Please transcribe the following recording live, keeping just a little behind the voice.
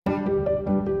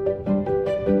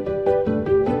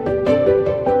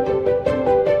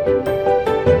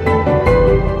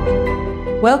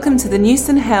Welcome to the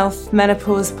Newson Health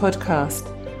Menopause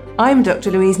podcast. I'm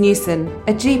Dr. Louise Newson,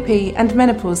 a GP and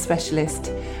menopause specialist,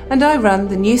 and I run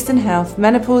the Newson Health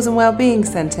Menopause and Wellbeing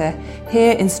Centre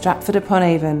here in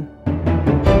Stratford-upon-Avon.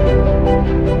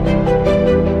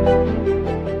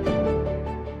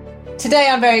 Today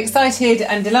I'm very excited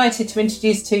and delighted to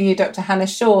introduce to you Dr. Hannah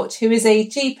Short, who is a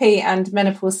GP and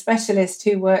menopause specialist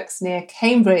who works near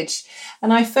Cambridge.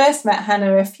 And I first met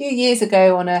Hannah a few years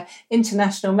ago on an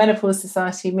International Menopause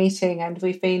Society meeting, and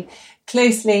we've been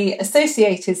closely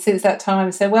associated since that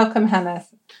time. So welcome, Hannah.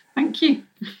 Thank you.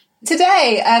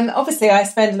 Today, obviously I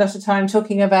spend a lot of time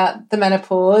talking about the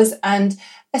menopause and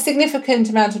a significant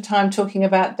amount of time talking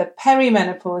about the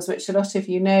perimenopause, which a lot of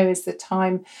you know is the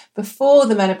time before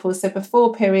the menopause, so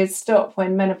before periods stop,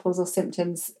 when menopausal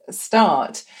symptoms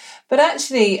start. But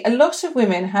actually, a lot of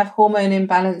women have hormone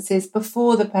imbalances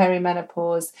before the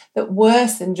perimenopause that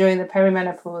worsen during the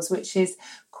perimenopause, which is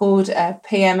called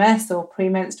PMS or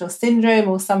premenstrual syndrome,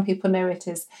 or some people know it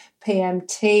as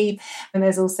PMT, and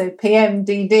there's also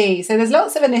PMDD. So there's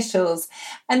lots of initials,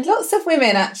 and lots of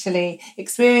women actually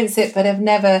experience it but have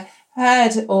never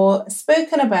heard or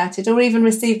spoken about it or even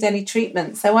received any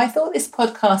treatment. So I thought this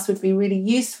podcast would be really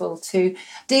useful to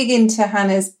dig into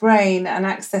Hannah's brain and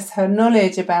access her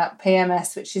knowledge about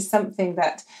PMS, which is something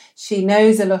that she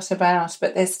knows a lot about,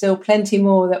 but there's still plenty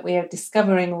more that we are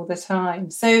discovering all the time.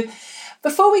 So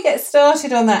before we get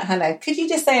started on that, Hannah, could you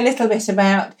just say a little bit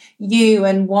about you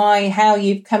and how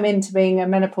you've come into being a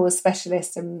menopause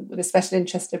specialist and with a special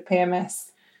interest of PMS?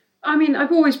 I mean,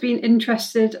 I've always been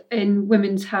interested in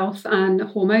women's health and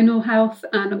hormonal health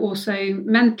and also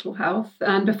mental health.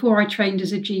 And before I trained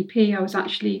as a GP, I was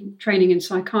actually training in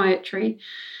psychiatry,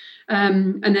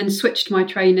 and then switched my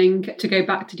training to go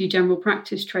back to do general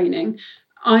practice training.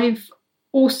 I've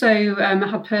also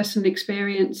had personal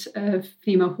experience of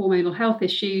female hormonal health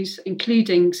issues,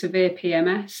 including severe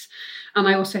PMS. And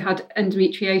I also had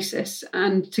endometriosis,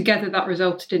 and together that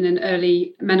resulted in an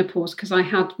early menopause because I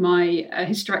had my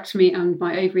hysterectomy and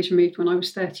my ovaries removed when I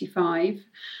was 35.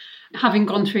 Having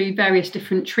gone through various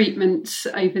different treatments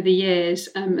over the years,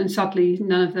 and sadly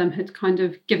none of them had kind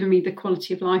of given me the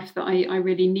quality of life that I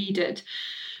really needed.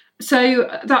 So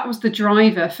that was the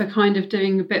driver for kind of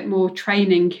doing a bit more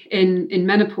training in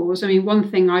menopause. I mean, one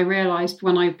thing I realised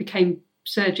when I became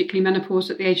surgically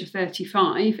menopaused at the age of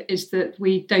 35 is that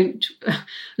we don't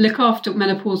look after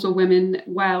menopausal women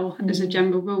well as a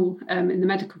general rule in the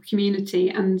medical community.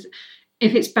 And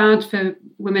if it's bad for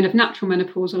women of natural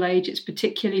menopausal age, it's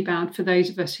particularly bad for those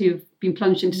of us who have been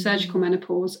plunged into surgical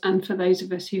menopause and for those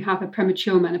of us who have a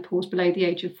premature menopause below the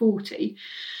age of 40.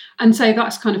 And so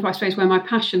that's kind of, I suppose, where my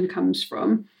passion comes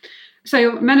from.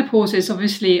 So menopause is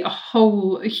obviously a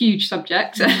huge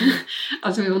subject,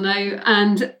 as we all know.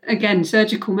 And again,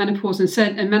 surgical menopause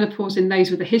and menopause in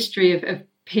those with a history of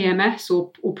PMS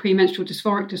or premenstrual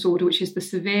dysphoric disorder, which is the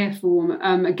severe form.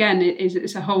 Again,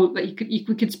 it's a whole that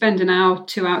we could spend an hour,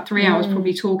 2 hours, 3 hours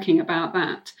probably talking about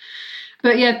that.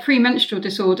 But yeah, premenstrual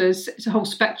disorders, it's a whole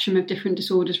spectrum of different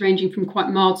disorders ranging from quite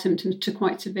mild symptoms to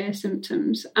quite severe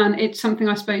symptoms. And it's something,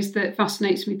 I suppose, that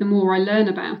fascinates me the more I learn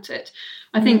about it.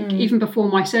 I think even before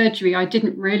my surgery, I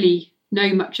didn't really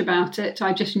know much about it.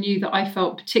 I just knew that I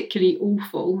felt particularly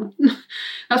awful.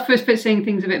 That's supposed saying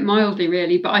things a bit mildly,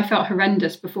 really, but I felt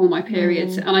horrendous before my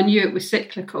periods. And I knew it was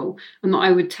cyclical and that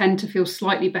I would tend to feel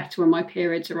slightly better when my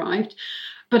periods arrived.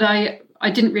 But I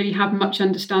didn't really have much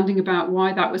understanding about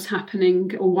why that was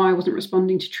happening or why I wasn't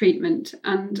responding to treatment.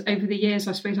 And over the years,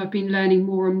 I suppose I've been learning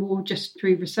more and more just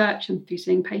through research and through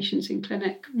seeing patients in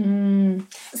clinic.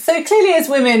 So clearly as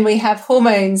women, we have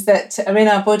hormones that are in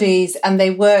our bodies and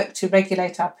they work to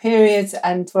regulate our periods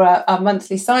and for our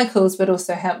monthly cycles, but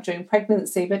also help during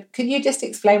pregnancy. But could you just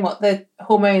explain what the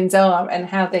hormones are and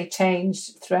how they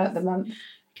change throughout the month?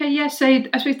 Okay, yeah, so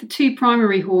I suppose the two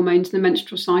primary hormones in the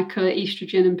menstrual cycle are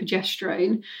estrogen and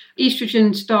progesterone.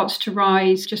 Estrogen starts to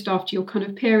rise just after your kind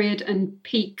of period and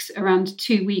peaks around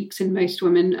 2 weeks in most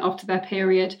women after their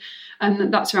period,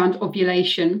 and that's around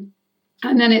ovulation.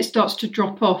 And then it starts to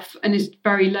drop off and is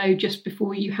very low just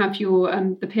before you have your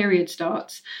the period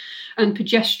starts. And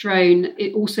progesterone,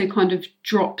 it also kind of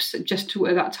drops just to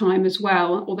at that time as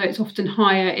well, although it's often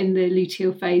higher in the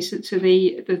luteal phase, to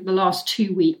the last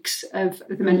 2 weeks of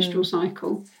the menstrual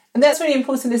cycle. And that's really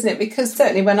important, isn't it? Because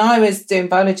certainly when I was doing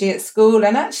biology at school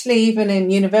and actually even in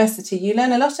university, you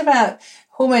learn a lot about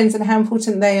hormones and how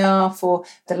important they are for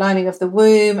the lining of the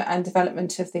womb and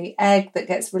development of the egg that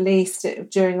gets released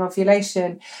during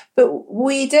ovulation. But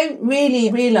we don't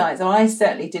really realise, or I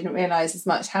certainly didn't realise as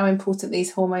much, how important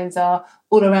these hormones are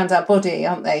all around our body,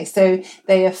 aren't they? So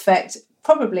they affect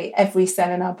probably every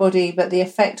cell in our body, but the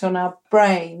effect on our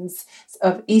brains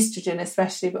of estrogen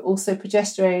especially, but also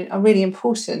progesterone are really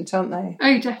important, aren't they?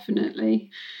 Oh,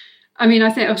 definitely. I mean,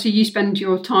 I think obviously you spend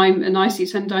your time, and I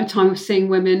spend our time seeing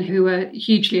women who are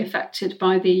hugely affected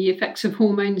by the effects of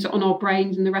hormones on our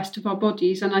brains and the rest of our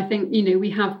bodies. And I think, you know, we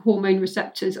have hormone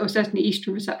receptors, or certainly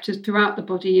estrogen receptors throughout the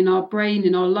body, in our brain,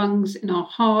 in our lungs, in our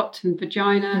heart and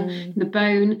vagina, in the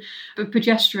bone. But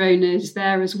progesterone is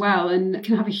there as well and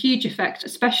can have a huge effect,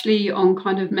 especially on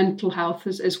kind of mental health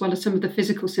as well as some of the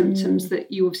physical symptoms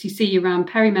that you obviously see around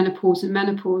perimenopause and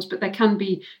menopause. But there can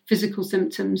be physical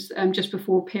symptoms just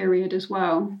before period as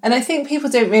well. And I think people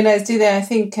don't realise, do they? I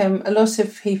think a lot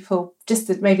of people, just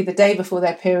maybe the day before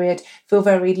their period, feel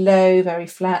very low, very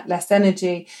flat, less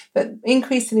energy. But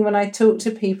increasingly when I talk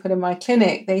to people in my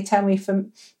clinic, they tell me for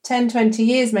 10, 20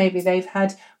 years maybe they've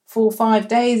had 4 or 5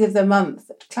 days of the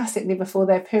month, classically before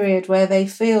their period, where they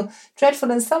feel dreadful.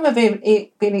 And some have been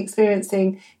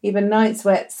experiencing even night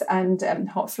sweats and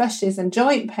hot flushes and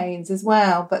joint pains as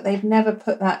well. But they've never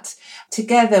put that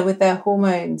together with their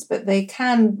hormones. But they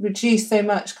can reduce so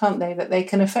much, can't they, that they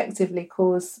can effectively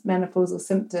cause menopausal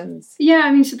symptoms. Yeah,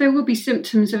 I mean, so there will be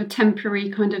symptoms of a temporary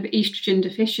kind of estrogen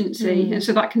deficiency. And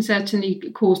so that can certainly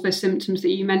cause those symptoms that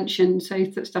you mentioned. So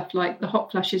stuff like the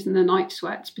hot flushes and the night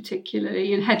sweats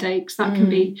particularly, and headaches. That can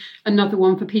be another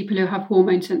one for people who have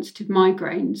hormone sensitive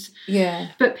migraines. Yeah.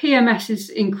 But PMS is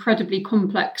incredibly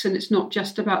complex, and it's not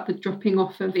just about the dropping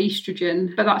off of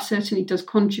estrogen, but that certainly does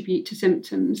contribute to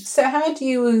symptoms. So how do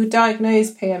you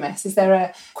diagnose PMS? Is there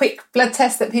a quick blood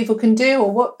test that people can do,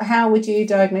 or how would you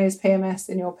diagnose PMS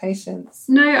in your patients?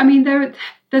 No, I mean,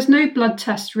 there's no blood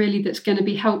test really that's going to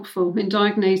be helpful in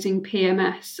diagnosing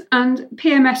PMS. And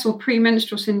PMS, or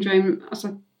premenstrual syndrome, as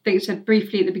I think I said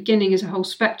briefly at the beginning, is a whole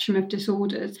spectrum of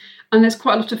disorders. And there's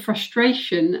quite a lot of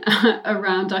frustration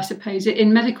around, I suppose,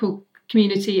 in medical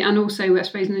community and also, I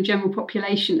suppose, in the general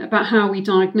population about how we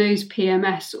diagnose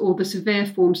PMS, or the severe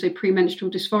form, so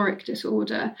premenstrual dysphoric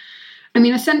disorder. I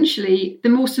mean, essentially, the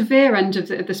more severe end of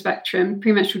the spectrum,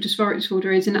 premenstrual dysphoric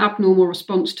disorder, is an abnormal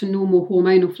response to normal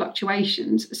hormonal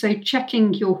fluctuations. So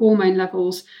checking your hormone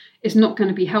levels is not going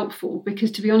to be helpful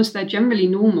because, to be honest, they're generally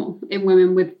normal in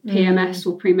women with PMS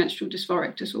or premenstrual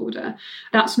dysphoric disorder.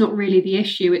 That's not really the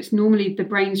issue. It's normally the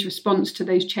brain's response to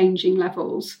those changing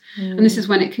levels. And this is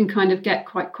when it can kind of get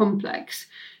quite complex.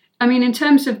 I mean, in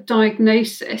terms of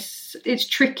diagnosis, it's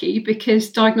tricky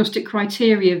because diagnostic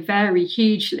criteria vary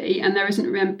hugely and there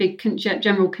isn't a big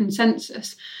general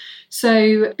consensus.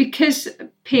 So because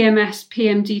PMS,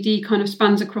 PMDD kind of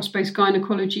spans across both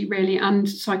gynecology really and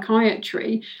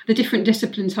psychiatry, the different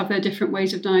disciplines have their different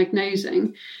ways of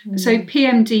diagnosing. So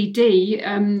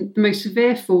PMDD, the most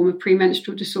severe form of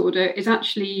premenstrual disorder, is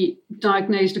actually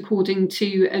diagnosed according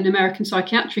to an American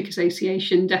Psychiatric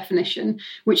Association definition,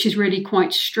 which is really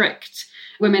quite strict.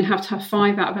 Women have to have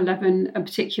 5 out of 11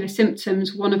 particular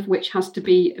symptoms, one of which has to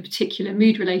be a particular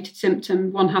mood-related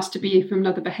symptom, one has to be from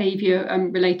another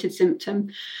behaviour-related symptom.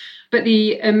 But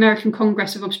the American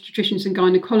Congress of Obstetricians and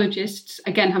Gynecologists,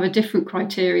 again, have a different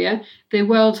criteria. The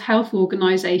World Health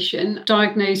Organization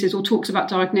diagnoses or talks about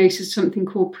diagnosis something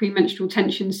called premenstrual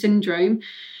tension syndrome.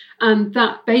 And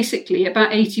that basically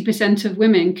about 80% of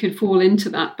women could fall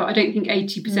into that. But I don't think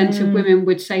 80% of women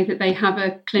would say that they have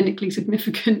a clinically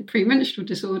significant premenstrual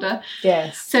disorder.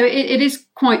 Yes. So it is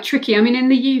quite tricky. I mean, in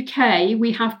the UK,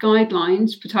 we have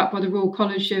guidelines put out by the Royal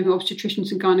College of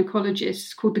Obstetricians and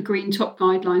Gynecologists called the Green Top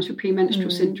Guidelines for Premenstrual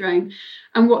Syndrome.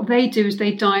 And what they do is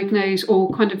they diagnose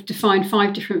or kind of define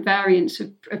 5 different variants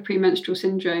of premenstrual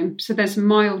syndrome. So there's a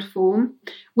mild form,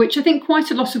 which I think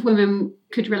quite a lot of women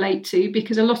could relate to,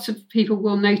 because a lot of people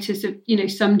will notice that, you know,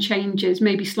 some changes,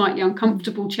 maybe slightly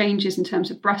uncomfortable changes in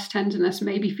terms of breast tenderness,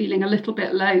 maybe feeling a little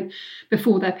bit low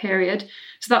before their period.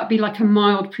 So that would be like a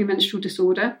mild premenstrual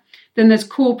disorder. Then there's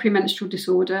core premenstrual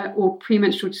disorder or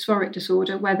premenstrual dysphoric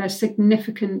disorder, where there's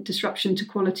significant disruption to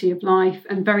quality of life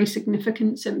and very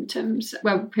significant symptoms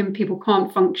where people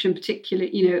can't function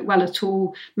particularly, you know, well at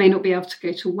all, may not be able to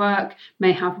go to work,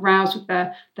 may have rows with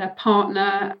their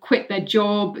partner, quit their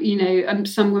job, you know, and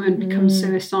some women become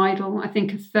suicidal. I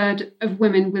think a third of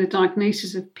women with a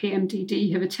diagnosis of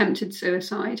PMDD have attempted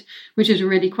suicide, which is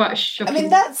really quite a shocking. I mean,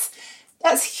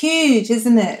 that's huge,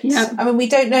 isn't it? Yeah. I mean, we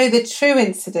don't know the true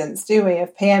incidence, do we,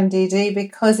 of PMDD,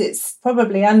 because it's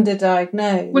probably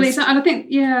underdiagnosed. Well, exactly. And I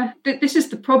think, this is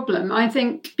the problem. I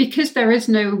think because there is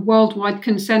no worldwide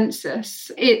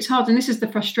consensus, it's hard. And this is the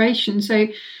frustration. So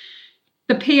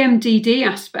the PMDD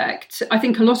aspect, I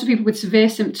think a lot of people with severe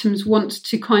symptoms want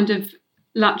to kind of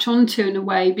latch onto in a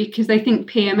way, because they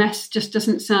think PMS just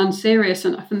doesn't sound serious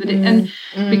enough, and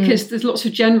because there's lots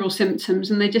of general symptoms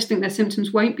and they just think their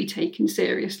symptoms won't be taken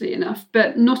seriously enough.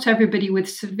 But not everybody with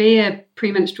severe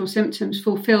premenstrual symptoms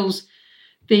fulfills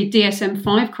the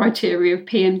DSM-5 criteria of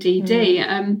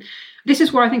PMDD. This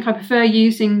is where I think I prefer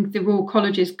using the Royal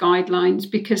College's guidelines,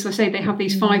 because I say they have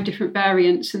these 5 different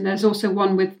variants, and there's also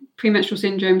one with premenstrual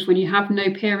syndromes when you have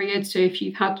no period. So if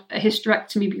you've had a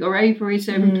hysterectomy but your ovaries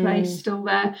are in place, still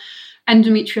there.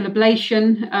 Endometrial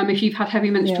ablation, if you've had heavy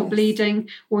menstrual bleeding,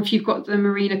 or if you've got the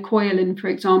Mirena coil in, for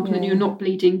example, and you're not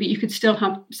bleeding, but you could still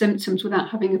have symptoms without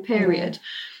having a period.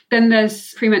 Then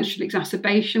there's premenstrual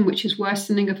exacerbation, which is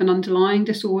worsening of an underlying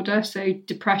disorder, so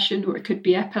depression, or it could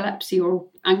be epilepsy or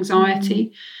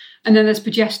anxiety. And then there's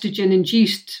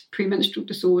progestogen-induced premenstrual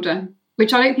disorder,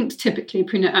 which I don't think is typically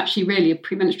actually really a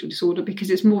premenstrual disorder, because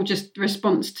it's more just the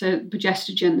response to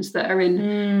progestogens that are in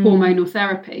hormonal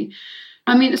therapy.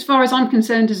 I mean, as far as I'm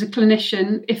concerned as a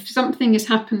clinician, if something is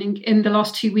happening in the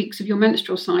last 2 weeks of your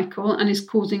menstrual cycle and is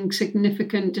causing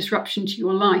significant disruption to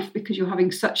your life because you're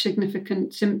having such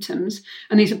significant symptoms,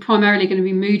 and these are primarily going to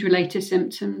be mood-related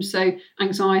symptoms, so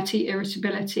anxiety,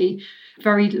 irritability,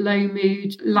 very low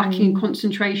mood, lacking in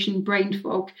concentration, brain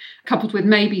fog, coupled with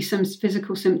maybe some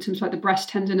physical symptoms like the breast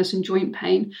tenderness and joint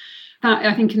pain, that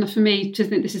I think enough for me to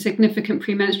think this is a significant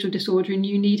premenstrual disorder and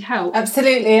you need help.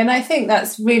 Absolutely. And I think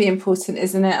that's really important,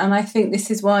 isn't it? And I think this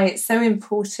is why it's so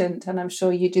important, and I'm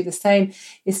sure you do the same,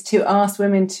 is to ask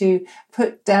women to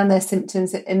put down their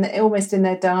symptoms almost in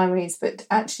their diaries, but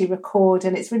actually record.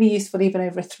 And it's really useful even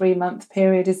over a 3-month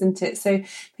period, isn't it? So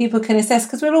people can assess,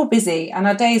 because we're all busy and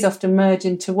our days often merge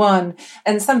into one.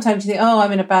 And sometimes you think, oh,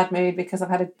 I'm in a bad mood because I've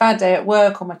had a bad day at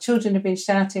work, or my children have been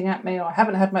shouting at me, or I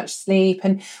haven't had much sleep.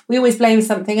 And we always blame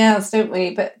something else, don't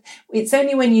we? But it's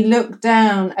only when you look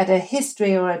down at a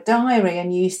history or a diary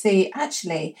and you see,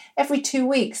 actually, every 2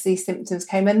 weeks these symptoms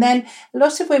came. And then a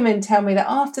lot of women tell me that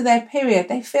after their period,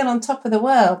 they feel on top of the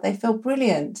world. They feel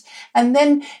brilliant. And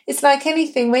then it's like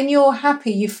anything, when you're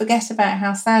happy, you forget about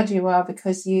how sad you are,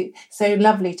 because it's so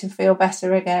lovely to feel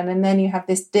better again. And then you have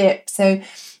this dip. So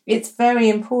it's very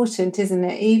important, isn't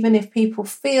it? Even if people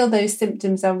feel those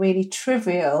symptoms are really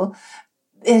trivial,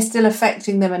 they're still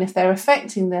affecting them, and if they're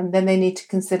affecting them, then they need to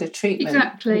consider treatment.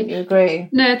 Exactly. You agree?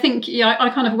 No, I think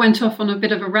I kind of went off on a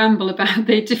bit of a ramble about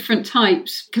the different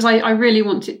types, because I really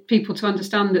wanted people to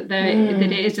understand that that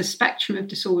it is a spectrum of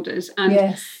disorders,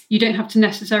 and you don't have to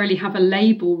necessarily have a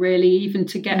label really even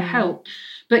to get help.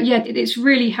 But yeah, it's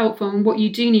really helpful. And what you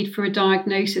do need for a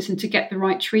diagnosis and to get the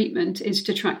right treatment is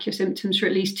to track your symptoms for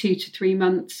at least 2 to 3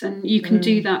 months. And you can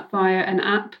do that via an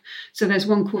app. So there's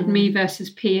one called Me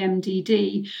versus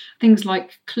PMDD. Things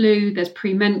like Clue, there's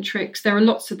Prementrix. There are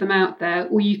lots of them out there.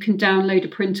 Or you can download a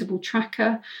printable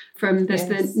tracker from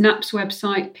the NAPS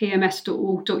website,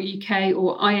 pms.org.uk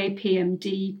or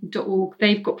iapmd.org.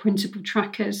 They've got printable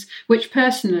trackers, which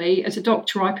personally, as a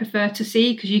doctor, I prefer to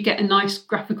see, because you get a nice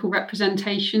graphical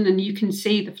representation and you can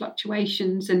see the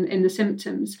fluctuations in the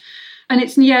symptoms. And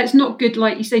it's not good,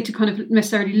 like you say, to kind of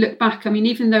necessarily look back. I mean,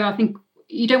 even though I think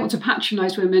you don't want to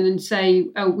patronise women and say,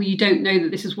 oh, well, you don't know that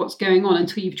this is what's going on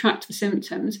until you've tracked the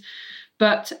symptoms.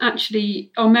 But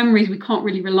actually, our memories, we can't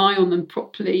really rely on them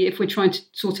properly if we're trying to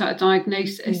sort out a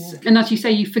diagnosis. And as you say,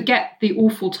 you forget the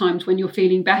awful times when you're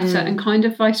feeling better and kind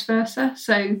of vice versa.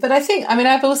 But I think,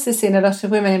 I've also seen a lot of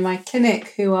women in my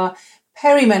clinic who are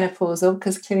perimenopausal,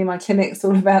 because clearly my clinic's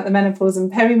all about the menopause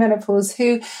and perimenopause,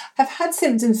 who have had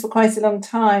symptoms for quite a long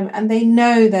time and they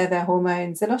know they're their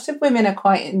hormones. A lot of women are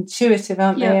quite intuitive,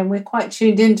 aren't they? And we're quite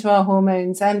tuned into our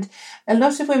hormones. And a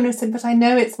lot of women have said, but I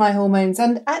know it's my hormones.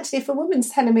 And actually, if a woman's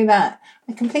telling me that,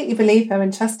 I completely believe her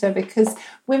and trust her, because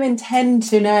women tend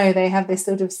to know. They have this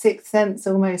sort of sixth sense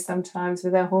almost sometimes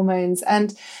with their hormones.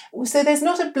 And so there's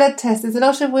not a blood test. There's a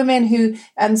lot of women who,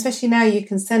 especially now, you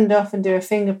can send off and do a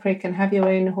finger prick and have your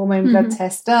own hormone blood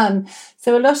test done.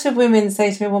 So a lot of women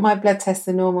say to me, well, my blood tests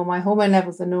are normal, my hormone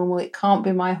levels are normal, it can't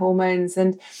be my hormones.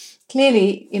 And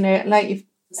clearly, like you've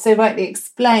so rightly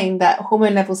explained, that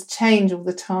hormone levels change all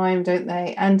the time, don't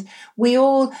they? And we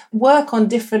all work on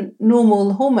different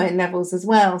normal hormone levels as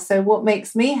well. So what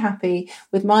makes me happy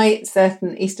with my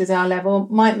certain estradiol level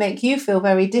might make you feel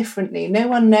very differently. No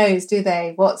one knows, do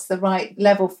they, what's the right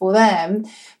level for them?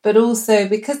 But also,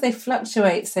 because they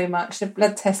fluctuate so much, a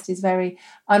blood test is very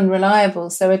unreliable.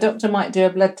 So a doctor might do a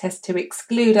blood test to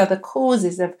exclude other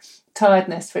causes of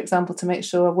tiredness, for example, to make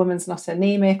sure a woman's not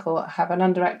anemic or have an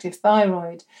underactive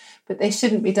thyroid. But they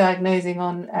shouldn't be diagnosing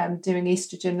on doing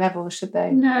estrogen levels, should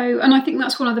they? No, and I think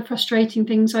that's one of the frustrating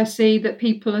things I see, that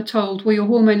people are told, well, your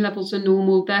hormone levels are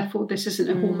normal, therefore this isn't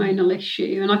a hormonal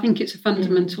issue. And I think it's a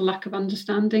fundamental lack of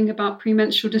understanding about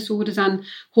premenstrual disorders and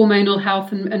hormonal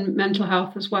health and mental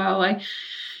health as well.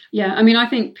 I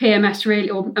think PMS really,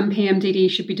 and PMDD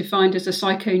should be defined as a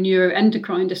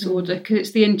psychoneuroendocrine disorder, because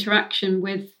it's the interaction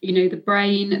with, the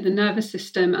brain, the nervous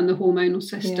system and the hormonal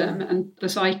system and the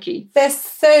psyche. They're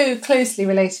so closely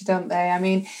related, aren't they? I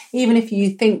mean, even if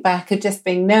you think back of just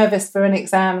being nervous for an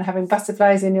exam and having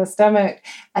butterflies in your stomach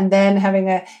and then having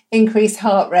an increased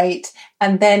heart rate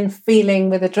and then feeling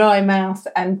with a dry mouth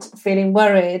and feeling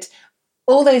worried,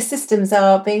 all those systems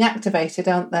are being activated,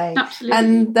 aren't they? Absolutely.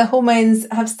 And the hormones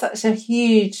have such a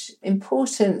huge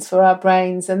importance for our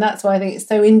brains. And that's why I think it's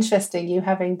so interesting, you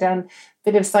having done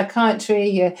a bit of psychiatry,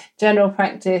 your general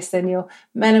practice and your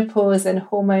menopause and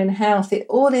hormone health. It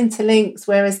all interlinks,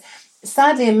 whereas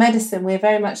sadly in medicine we're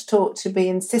very much taught to be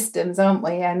in systems, aren't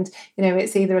we? And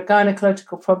it's either a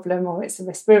gynecological problem or it's a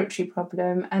respiratory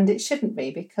problem, and it shouldn't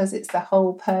be, because it's the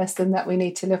whole person that we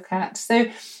need to look at. So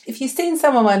if you've seen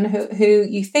someone who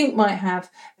you think might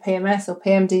have PMS or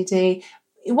PMDD,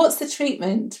 what's the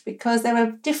treatment? Because there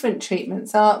are different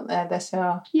treatments, aren't there, that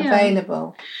are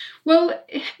available? Well,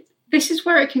 this is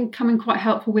where it can come in quite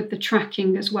helpful with the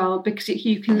tracking as well, because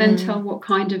you can then tell what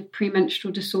kind of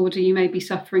premenstrual disorder you may be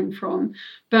suffering from.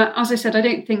 But as I said, I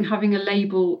don't think having a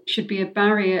label should be a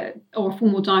barrier or a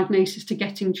formal diagnosis to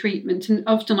getting treatment. And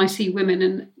often I see women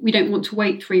and we don't want to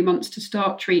wait 3 months to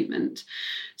start treatment.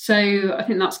 So I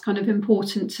think that's kind of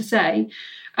important to say.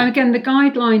 And again, the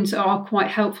guidelines are quite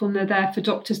helpful, and they're there for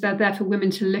doctors. They're there for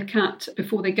women to look at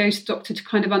before they go to the doctor to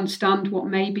kind of understand what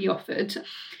may be offered.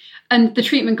 And the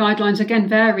treatment guidelines, again,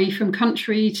 vary from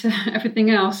country to everything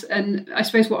else. And I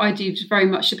suppose what I do very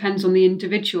much depends on the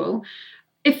individual.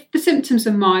 If the symptoms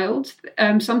are mild,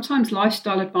 sometimes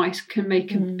lifestyle advice can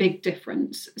make a big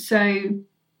difference. So,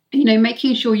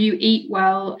 making sure you eat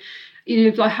well,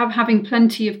 having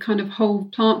plenty of kind of whole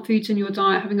plant foods in your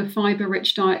diet, having a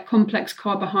fibre-rich diet, complex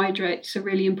carbohydrates are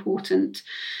really important.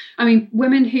 I mean,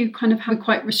 women who kind of have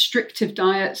quite restrictive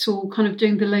diets or kind of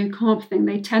doing the low carb thing,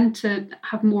 they tend to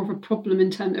have more of a problem in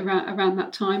terms around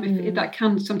that time. If that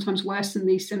can sometimes worsen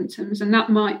these symptoms, and that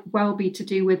might well be to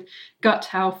do with gut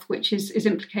health, which is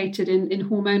implicated in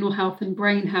hormonal health and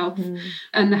brain health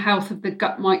and the health of the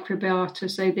gut microbiota,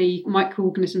 so the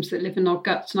microorganisms that live in our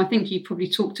guts. And I think you've probably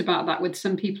talked about that with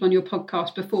some people on your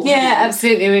podcast before. Yeah,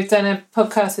 absolutely. We've done a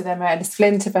podcast with Emma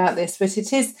Flint about this, but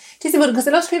it is important because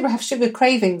a lot of people have sugar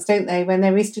cravings, don't they, when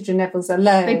their estrogen levels are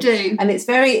low? They do. And it's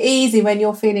very easy when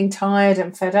you're feeling tired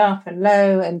and fed up and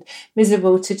low and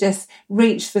miserable to just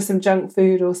reach for some junk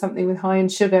food or something with high in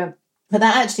sugar. But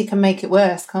that actually can make it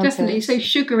worse, can't Definitely. it? So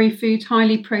sugary foods,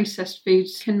 highly processed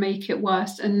foods can make it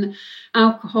worse. And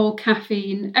alcohol,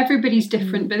 caffeine, everybody's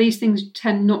different, but these things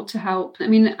tend not to help. I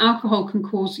mean, alcohol can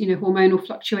cause, hormonal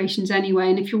fluctuations anyway.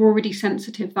 And if you're already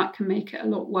sensitive, that can make it a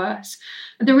lot worse.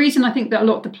 The reason I think that a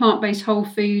lot of the plant-based whole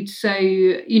foods, so,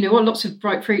 lots of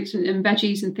bright fruits and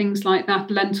veggies and things like that,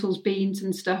 lentils, beans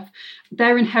and stuff,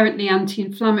 they're inherently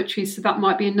anti-inflammatory. So that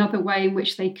might be another way in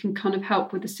which they can kind of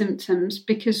help with the symptoms,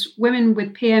 because women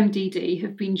with PMDD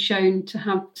have been shown to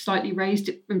have slightly raised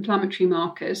inflammatory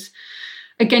markers.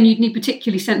 Again, you'd need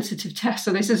particularly sensitive tests,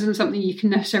 so this isn't something you can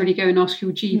necessarily go and ask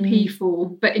your GP for,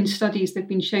 but in studies they've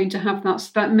been shown to have that.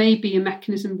 So that may be a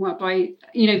mechanism whereby,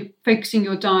 focusing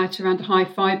your diet around a high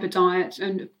fibre diet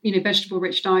and,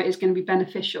 vegetable-rich diet is going to be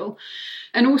beneficial.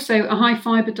 And also a high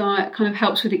fibre diet kind of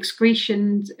helps with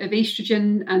excretions of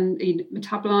estrogen and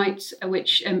metabolites,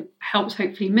 which helps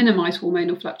hopefully minimise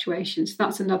hormonal fluctuations.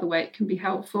 That's another way it can be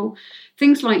helpful.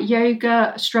 Things like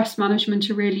yoga, stress management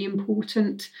are really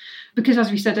important, because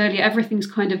as we said earlier, everything's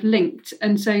kind of linked.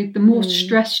 And so the more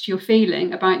stressed you're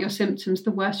feeling about your symptoms,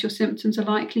 the worse your symptoms are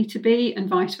likely to be, and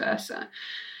vice versa.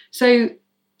 So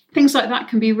things like that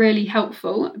can be really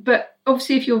helpful. But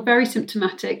obviously, if you're very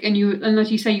symptomatic and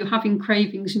as you say, you're having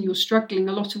cravings and you're struggling,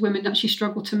 a lot of women actually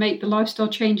struggle to make the lifestyle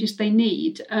changes they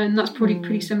need. And that's probably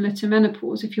pretty similar to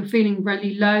menopause. If you're feeling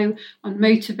really low,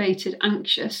 unmotivated,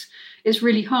 anxious, it's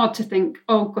really hard to think,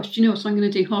 oh gosh, do you know what, I'm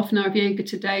going to do half an hour of yoga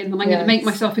today and then I'm going to make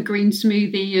myself a green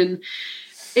smoothie. And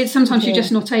it's sometimes you're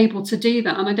just not able to do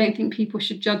that. And I don't think people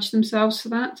should judge themselves for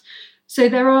that. So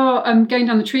there are, going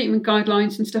down the treatment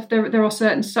guidelines and stuff, there are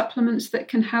certain supplements that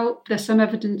can help. There's some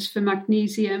evidence for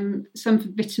magnesium, some for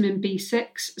vitamin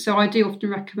B6. So I do often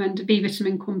recommend a B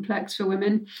vitamin complex for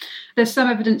women. There's some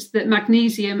evidence that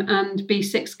magnesium and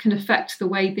B6 can affect the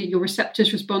way that your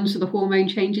receptors respond to the hormone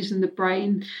changes in the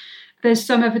brain. There's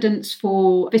some evidence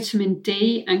for vitamin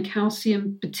D and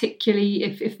calcium, particularly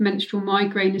if menstrual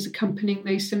migraine is accompanying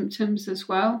those symptoms as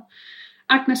well.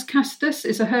 Agnus castus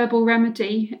is a herbal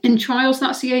remedy. In trials,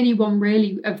 that's the only one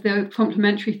really of the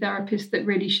complementary therapies that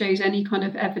really shows any kind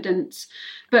of evidence.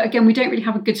 But again, we don't really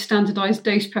have a good standardised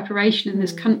dose preparation in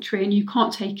this country, and you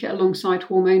can't take it alongside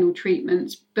hormonal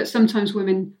treatments. But sometimes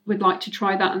women would like to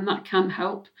try that, and that can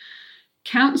help.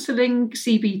 Counselling,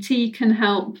 CBT can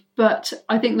help, but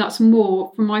I think that's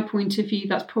more, from my point of view,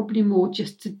 that's probably more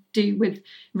just to do with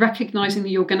recognising that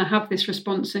you're going to have this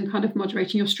response and kind of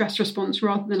moderating your stress response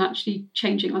rather than actually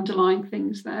changing underlying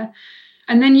things there.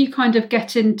 And then you kind of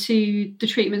get into the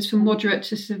treatments for moderate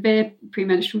to severe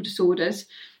premenstrual disorders,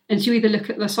 and so you either look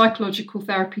at the psychological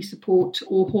therapy support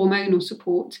or hormonal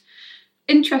support.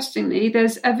 Interestingly,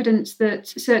 there's evidence that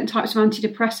certain types of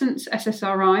antidepressants,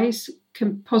 SSRIs,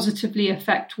 can positively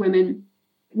affect women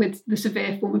with the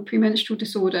severe form of premenstrual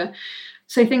disorder.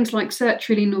 So things like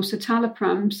sertraline or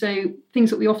citalopram, so things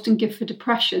that we often give for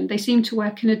depression, they seem to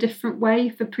work in a different way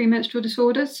for premenstrual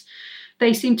disorders.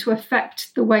 They seem to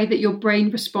affect the way that your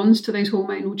brain responds to those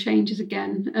hormonal changes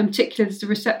again. Particularly, there's a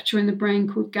receptor in the brain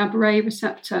called GABA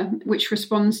receptor, which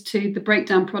responds to the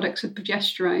breakdown products of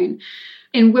progesterone.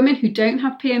 In women who don't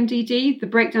have PMDD, the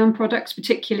breakdown products,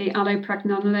 particularly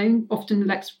allopregnanolone, often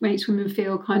makes women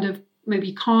feel kind of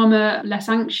maybe calmer, less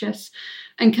anxious,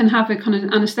 and can have a kind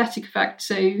of anaesthetic effect.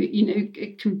 So,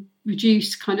 it can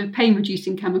reduce kind of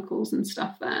pain-reducing chemicals and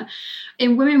stuff there.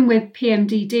 In women with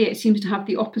PMDD, it seems to have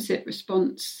the opposite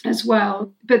response as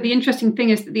well. But the interesting thing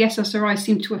is that the SSRIs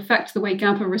seem to affect the way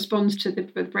GABA responds to the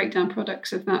breakdown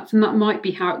products of that, and that might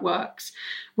be how it works.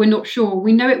 We're not sure.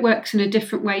 We know it works in a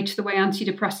different way to the way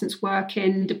antidepressants work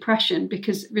in depression,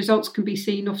 because results can be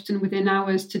seen often within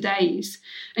hours to days,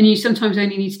 and you sometimes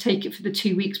only need to take it for the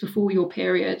 2 weeks before your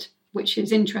period, which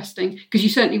is interesting because you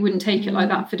certainly wouldn't take it like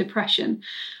that for depression.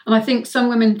 And I think some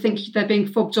women think they're being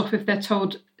fobbed off if they're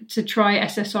told to try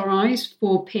SSRIs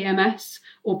for PMS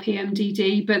or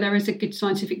PMDD, but there is a good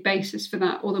scientific basis for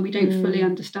that, although we don't fully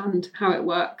understand how it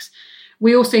works.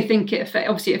 We also think it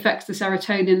affects the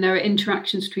serotonin. There are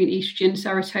interactions between estrogen,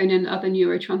 serotonin, and other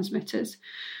neurotransmitters.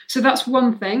 So that's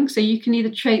one thing. So you can either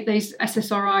treat those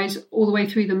SSRIs all the way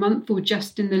through the month or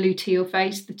just in the luteal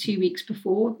phase, the 2 weeks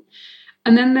before.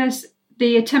 And then there's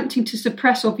the attempting to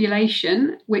suppress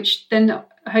ovulation, which then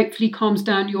hopefully calms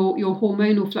down your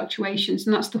hormonal fluctuations,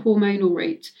 and that's the hormonal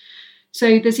route.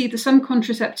 So there's either some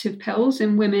contraceptive pills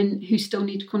in women who still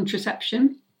need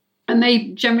contraception, and they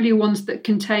generally are ones that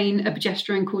contain a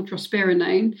progesterone called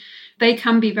drospirenone. They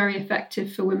can be very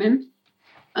effective for women.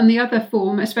 And the other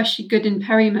form, especially good in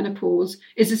perimenopause,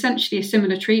 is essentially a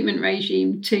similar treatment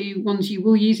regime to ones you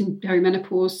will use in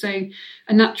perimenopause. So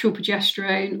a natural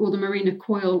progesterone or the Mirena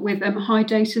coil with high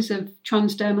doses of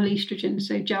transdermal estrogen,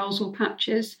 so gels or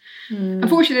patches.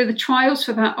 Unfortunately, the trials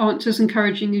for that aren't as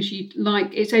encouraging as you'd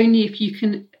like. It's only if you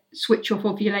can switch off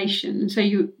ovulation. So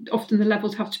often the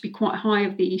levels have to be quite high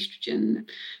of the estrogen.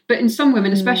 But in some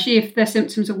women, especially if their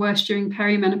symptoms are worse during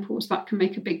perimenopause, that can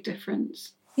make a big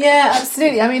difference. Yeah,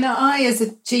 absolutely. I mean, I, as a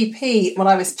GP,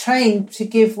 I was trained to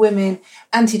give women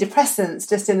antidepressants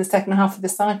just in the second half of the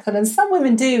cycle. And some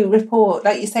women do report,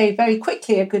 like you say, very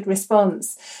quickly a good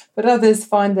response, but others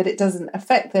find that it doesn't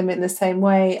affect them in the same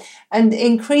way. And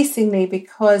increasingly,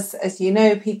 because, as you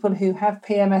know, people who have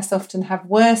PMS often have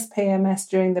worse PMS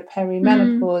during the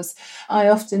perimenopause, I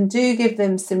often do give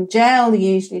them some gel,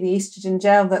 usually the estrogen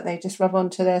gel that they just rub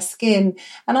onto their skin.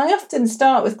 And I often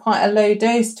start with quite a low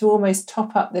dose to almost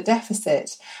top up the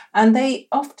deficit. And they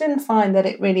often find that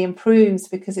it really improves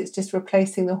because it's just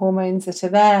replacing the hormones that are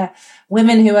there.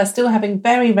 Women who are still having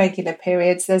very regular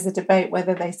periods, there's a debate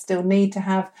whether they still need to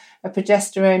have a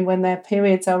progesterone when their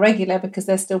periods are regular because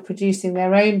they're still producing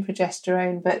their own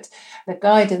progesterone. But the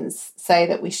guidance say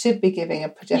that we should be giving a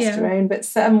progesterone, but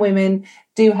some women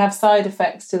do have side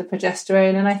effects to the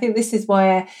progesterone. And I think this is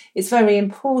why it's very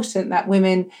important that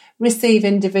women receive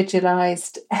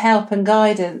individualised help and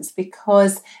guidance,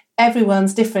 because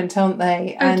everyone's different, aren't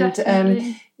they?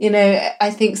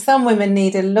 I think some women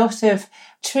need a lot of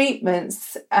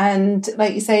treatments and,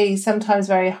 like you say, sometimes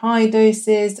very high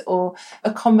doses or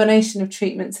a combination of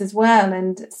treatments as well.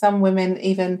 And some women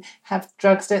even have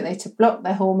drugs, don't they, to block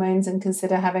their hormones and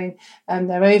consider having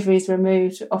their ovaries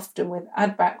removed, often with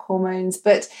add-back hormones.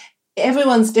 But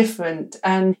everyone's different.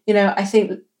 And, I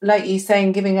think like you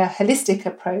saying, giving a holistic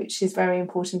approach is very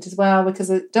important as well, because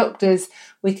as doctors,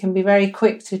 we can be very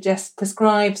quick to just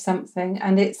prescribe something,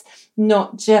 and it's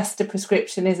not just a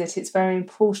prescription, is it? It's very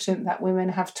important that women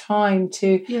have time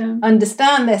to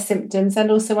understand their symptoms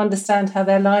and also understand how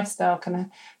their lifestyle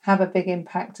can have a big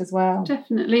impact as well.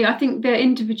 Definitely. I think their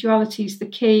individuality is the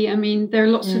key. I mean, there are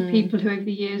lots of people who over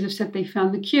the years have said they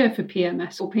found the cure for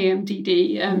PMS or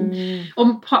PMDD,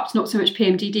 or perhaps not so much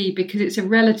PMDD because it's a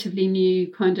relatively new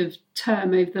kind of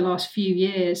term over the last few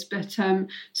years. But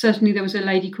certainly there was a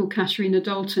lady called Katerina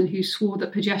Dalton who swore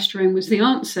that progesterone was the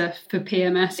answer for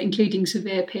PMS, including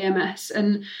severe PMS.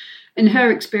 And in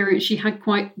her experience, she had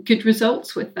quite good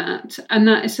results with that. And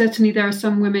that is certainly, there are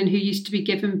some women who used to be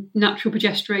given natural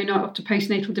progesterone after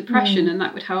postnatal depression, and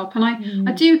that would help. And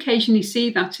I do occasionally see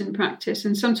that in practice.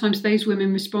 And sometimes those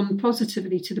women respond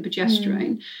positively to the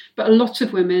progesterone. But a lot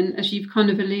of women, as you've kind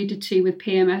of alluded to with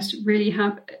PMS, really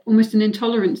have almost an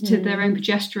intolerance to their own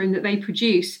progesterone that they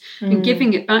produce. And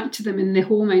giving it back to them in the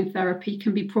hormone therapy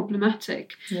can be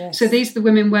problematic. Yes. So these are the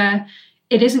women where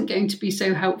it isn't going to be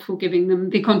so helpful giving them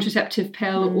the contraceptive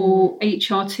pill or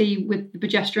HRT with the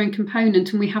progesterone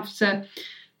component. And we have to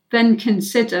then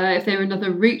consider if there are another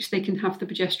route they can have the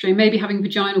progesterone. Maybe having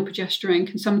vaginal progesterone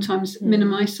can sometimes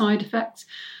minimise side effects,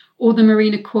 or the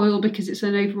Mirena coil because it's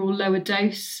an overall lower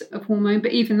dose of hormone.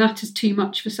 But even that is too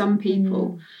much for some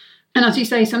people. And as you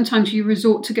say, sometimes you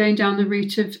resort to going down the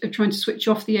route of trying to switch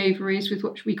off the ovaries with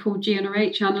what we call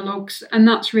GnRH analogues. And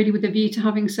that's really with a view to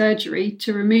having surgery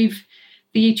to remove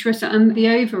the uterus and the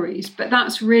ovaries, but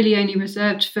that's really only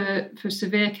reserved for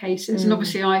severe cases. And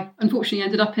obviously I unfortunately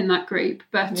ended up in that group,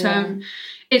 but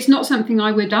it's not something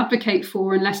I would advocate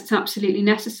for unless it's absolutely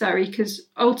necessary, because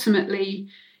ultimately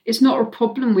it's not a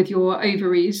problem with your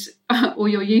ovaries or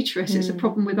your uterus, it's a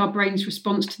problem with our brain's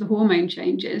response to the hormone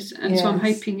changes. And so I'm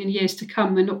hoping in years to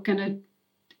come we're not going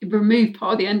to remove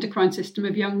part of the endocrine system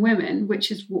of young women, which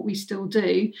is what we still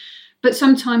do. But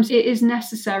sometimes it is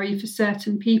necessary for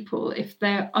certain people if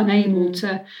they're unable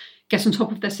to get on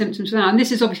top of their symptoms now. And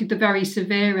this is obviously the very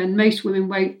severe, and most women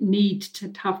won't need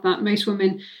to have that. Most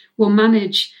women will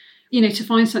manage, to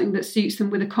find something that suits them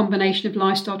with a combination of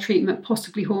lifestyle treatment,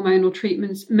 possibly hormonal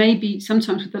treatments, maybe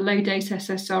sometimes with a low-dose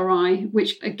SSRI,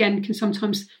 which again can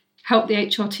sometimes help the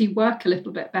HRT work a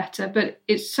little bit better, but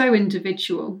it's so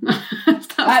individual.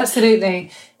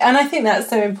 Absolutely. And I think that's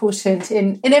so important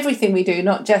in everything we do,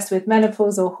 not just with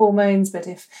menopause or hormones, but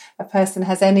if a person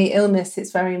has any illness,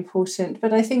 it's very important.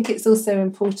 But I think it's also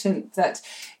important that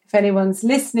if anyone's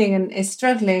listening and is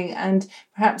struggling and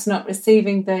perhaps not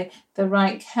receiving the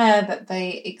right care that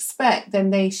they expect,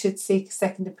 then they should seek a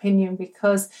second opinion,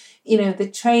 because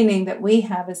the training that we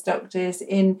have as doctors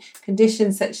in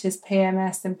conditions such as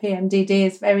PMS and PMDD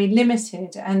is very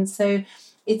limited. And so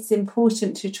it's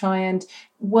important to try and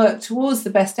work towards the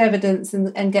best evidence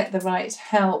and get the right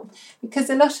help, because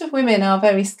a lot of women are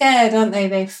very scared, aren't they?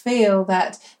 They feel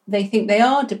that they think they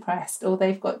are depressed, or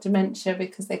they've got dementia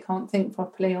because they can't think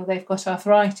properly, or they've got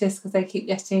arthritis because they keep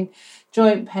getting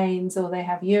joint pains, or they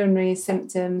have urinary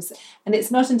symptoms. And it's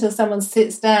not until someone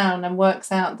sits down and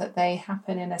works out that they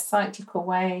happen in a cyclical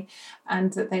way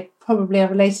and that they probably are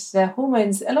related to their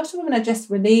hormones. A lot of women are just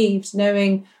relieved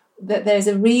knowing that there's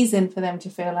a reason for them to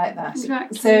feel like that.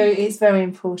 Exactly. So it's very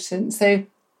important. So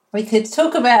we could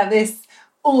talk about this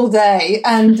all day,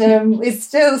 and it's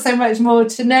still so much more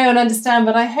to know and understand,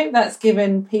 but I hope that's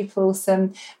given people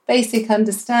some basic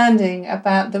understanding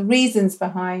about the reasons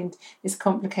behind this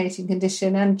complicating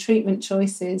condition and treatment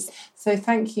choices. So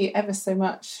thank you ever so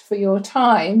much for your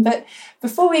time. But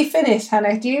before we finish,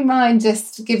 Hannah, do you mind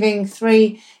just giving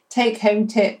 3 take-home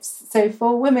tips? So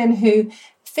for women who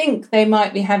think they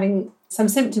might be having some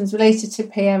symptoms related to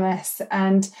PMS,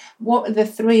 and what are the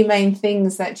 3 main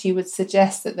things that you would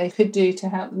suggest that they could do to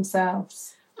help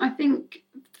themselves? I think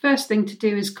the first thing to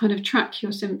do is kind of track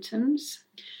your symptoms.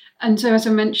 And so, as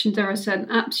I mentioned, there are certain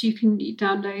apps you can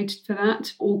download for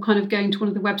that, or kind of going to one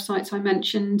of the websites I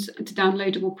mentioned to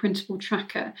downloadable printable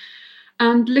tracker.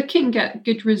 And looking at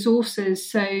good resources,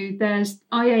 so there's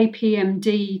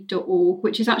iapmd.org,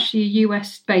 which is actually a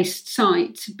US-based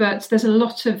site, but there's a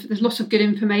lot of good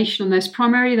information on this.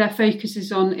 Primarily, their focus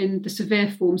is on in the severe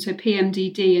form, so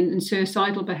PMDD and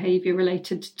suicidal behaviour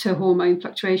related to hormone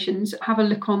fluctuations. Have a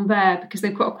look on there, because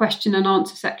they've got a question and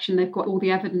answer section. They've got all the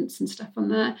evidence and stuff on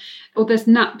there. Or there's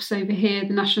NAPS over here,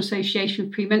 the National Association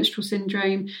of Premenstrual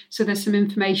Syndrome. So there's some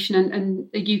information and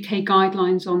UK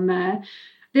guidelines on there.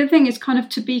 The other thing is kind of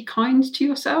to be kind to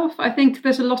yourself. I think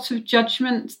there's a lot of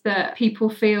judgment that people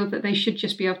feel that they should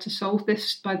just be able to solve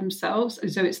this by themselves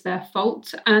as though it's their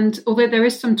fault. And although there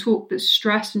is some talk that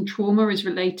stress and trauma is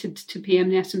related to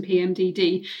PMS and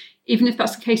PMDD, even if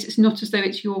that's the case, it's not as though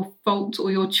it's your fault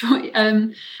or your choice.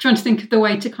 Trying to think of the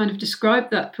way to kind of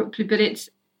describe that properly, but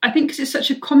I think because it's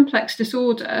such a complex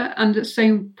disorder and it's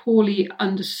so poorly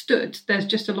understood, there's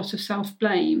just a lot of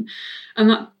self-blame,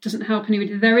 and that doesn't help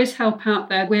anybody. There is help out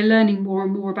there. We're learning more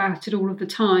and more about it all of the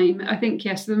time. I think,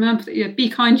 yes, remember that, be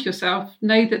kind to yourself,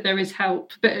 know that there is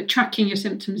help, but tracking your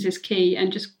symptoms is key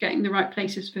and just getting the right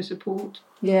places for support.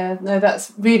 Yeah, no,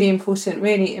 that's really important,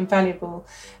 really invaluable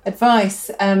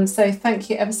advice. So thank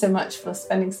you ever so much for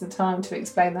spending some time to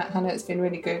explain that, Hannah. It's been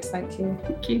really good. Thank you.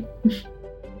 Thank you.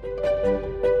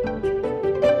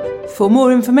 For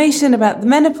more information about the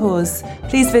menopause,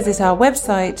 please visit our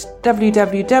website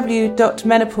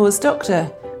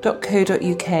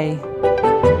www.menopausedoctor.co.uk.